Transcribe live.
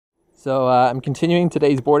So I'm continuing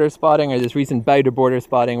today's border spotting, or this recent bout of border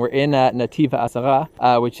spotting. We're in Netiv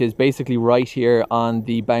HaAsara, which is basically right here on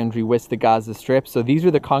the boundary with the Gaza Strip. So these are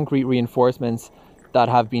the concrete reinforcements that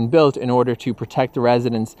have been built in order to protect the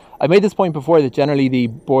residents. I made this point before that generally the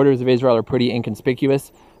borders of Israel are pretty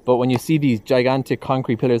inconspicuous, but when you see these gigantic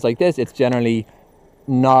concrete pillars like this, it's generally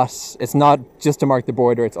it's not just to mark the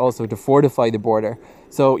border, it's also to fortify the border.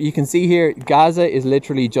 So you can see here, Gaza is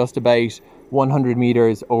literally just about 100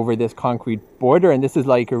 meters over this concrete border, and this is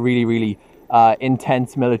like a really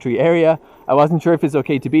intense military area. I wasn't sure if it's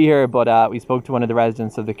okay to be here, but we spoke to one of the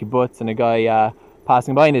residents of the kibbutz, and a guy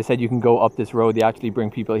passing by, and they said you can go up this road. They actually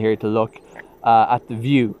bring people here to look at the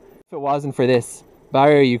view. If it wasn't for this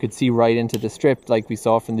barrier, you could see right into the strip like we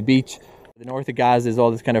saw from the beach. The north of Gaza is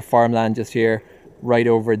all this kind of farmland just here right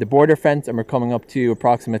over the border fence, and we're coming up to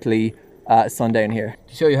approximately sundown here.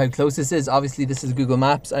 To show you how close this is, obviously this is Google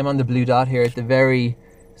Maps. I'm on the blue dot here at the very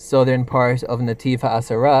southern part of Netiv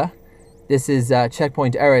HaAsara. This is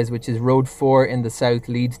checkpoint Erez, which is road 4 in the south,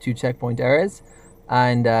 leads to checkpoint Erez,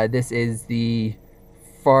 and this is the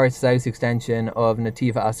far south extension of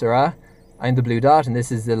Netiv HaAsara. I'm the blue dot, and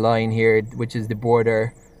this is the line here, which is the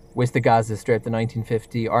border with the Gaza Strip, the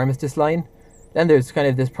 1950 armistice line. Then there's kind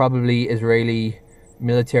of this probably Israeli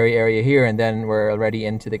military area here, and then we're already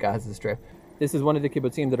into the Gaza Strip. This is one of the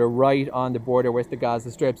kibbutzim that are right on the border with the Gaza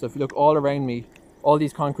Strip. So if you look all around me, all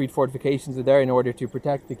these concrete fortifications are there in order to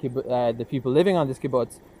protect the people living on this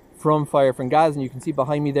kibbutz from fire from Gaza. And you can see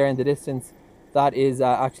behind me there in the distance, that is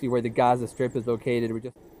actually where the Gaza Strip is located.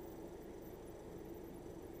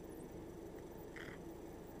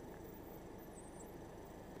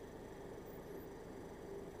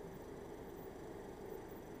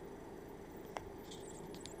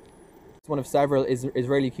 It's one of several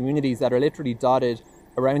Israeli communities that are literally dotted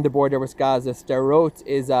around the border with Gaza. Sderot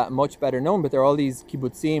is much better known, but there are all these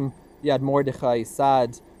kibbutzim, Yad Mordechai,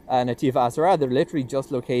 Sad, Netiv HaAsara. They're literally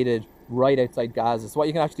just located right outside Gaza. So what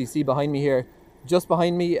you can actually see behind me here, just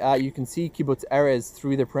behind me, you can see kibbutz Erez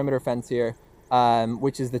through the perimeter fence here,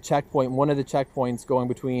 which is the checkpoint, one of the checkpoints going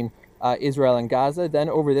between Israel and Gaza. Then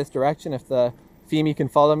over this direction, if the Femi can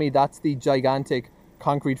follow me, that's the gigantic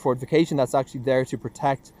concrete fortification that's actually there to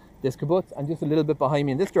protect this kibbutz. And just a little bit behind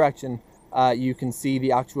me in this direction, you can see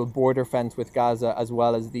the actual border fence with Gaza, as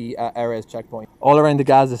well as the Erez checkpoint. All around the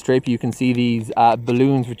Gaza Strip, you can see these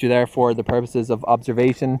balloons, which are there for the purposes of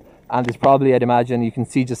observation. And there's probably, I'd imagine, you can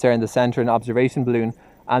see just there in the center an observation balloon.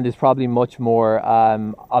 And there's probably much more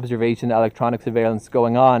observation, electronic surveillance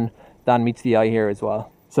going on than meets the eye here as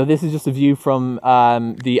well. So this is just a view from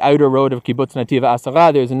the outer road of kibbutz Netiv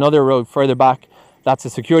HaAsara. There's another road further back. That's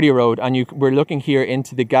a security road, and we're looking here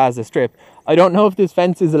into the Gaza Strip. I don't know if this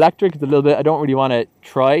fence is electric. It's a little bit, I don't really want to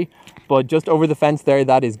try, but just over the fence there,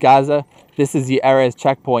 that is Gaza. This is the Erez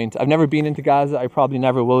checkpoint. I've never been into Gaza. I probably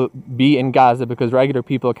never will be in Gaza because regular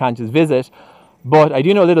people can't just visit, but I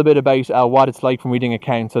do know a little bit about what it's like from reading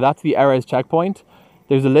accounts. So that's the Erez checkpoint.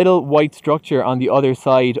 There's a little white structure on the other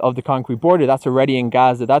side of the concrete border. That's already in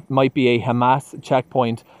Gaza. That might be a Hamas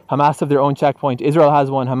checkpoint. Hamas have their own checkpoint. Israel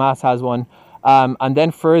has one. Hamas has one. And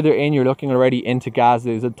then further in, you're looking already into Gaza.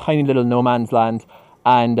 There's a tiny little no man's land,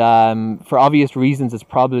 and for obvious reasons, it's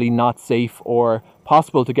probably not safe or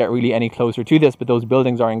possible to get really any closer to this, but those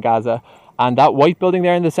buildings are in Gaza. And that white building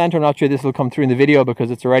there in the center, I'm not sure this will come through in the video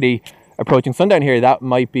because it's already approaching sundown here. That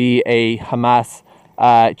might be a Hamas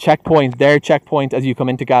checkpoint, their checkpoint as you come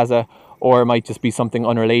into Gaza, or it might just be something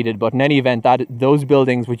unrelated. But in any event, those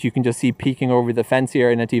buildings, which you can just see peeking over the fence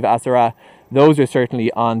here in Netiv HaAsara, those are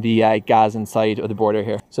certainly on the Gazan side of the border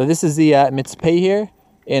here. So this is the mitzpeh here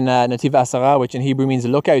in Netiv HaAsara, which in Hebrew means a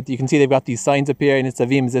lookout. You can see they've got these signs up here, and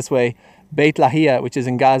Nitzavim is this way. Beit Layiha, which is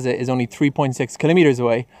in Gaza, is only 3.6 kilometers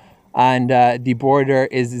away, and the border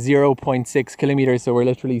is 0.6 kilometers, so we're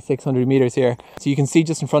literally 600 meters here. So you can see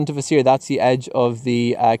just in front of us here, that's the edge of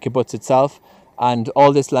the kibbutz itself. And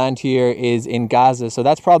all this land here is in Gaza. So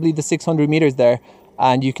that's probably the 600 meters there.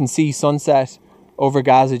 And you can see sunset over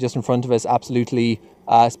Gaza just in front of us. Absolutely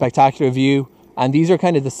spectacular view. And these are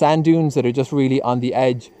kind of the sand dunes that are just really on the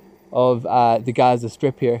edge of the Gaza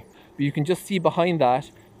Strip here. But you can just see behind that,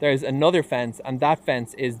 there's another fence. And that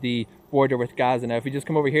fence is the border with Gaza. Now, if we just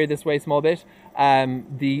come over here this way a small bit,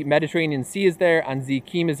 the Mediterranean Sea is there and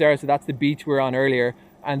Zikim is there. So that's the beach we were on earlier.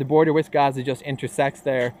 And the border with Gaza just intersects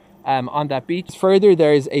there. On that beach. Further,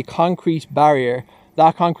 there is a concrete barrier.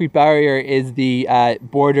 That concrete barrier is the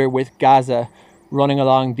border with Gaza running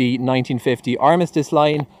along the 1950 armistice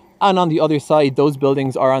line, and on the other side those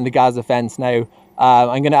buildings are on the Gaza fence. Now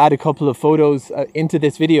I'm going to add a couple of photos into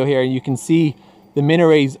this video here, and you can see the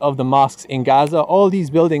minarets of the mosques in Gaza. All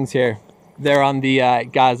these buildings here, there on the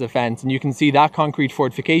Gaza fence, and you can see that concrete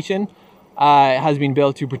fortification has been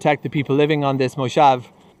built to protect the people living on this moshav.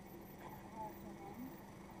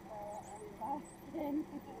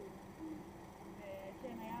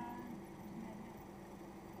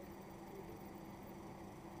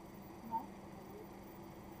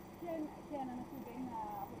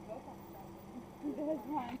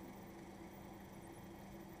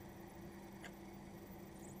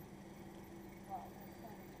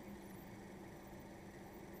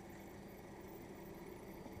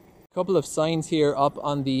 Couple of signs here up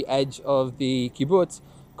on the edge of the kibbutz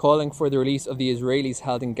calling for the release of the Israelis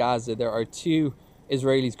held in Gaza. There are 2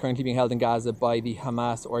 Israelis currently being held in Gaza by the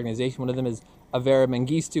Hamas organization. One of them is Avera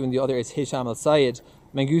Mengistu and the other is Hisham al-Sayed.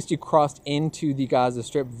 Mengistu crossed into the Gaza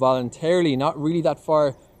Strip voluntarily, not really that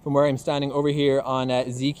far from where I'm standing over here on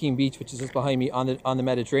Zekim Beach, which is just behind me on the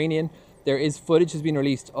Mediterranean. There is footage has been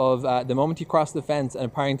released of the moment he crossed the fence, and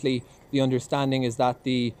apparently the understanding is that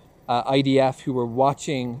the IDF who were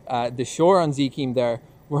watching the shore on Zekim there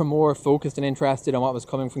were more focused and interested on what was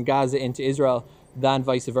coming from Gaza into Israel than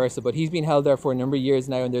vice versa. But he's been held there for a number of years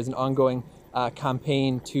now, and there's an ongoing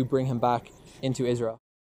campaign to bring him back into Israel.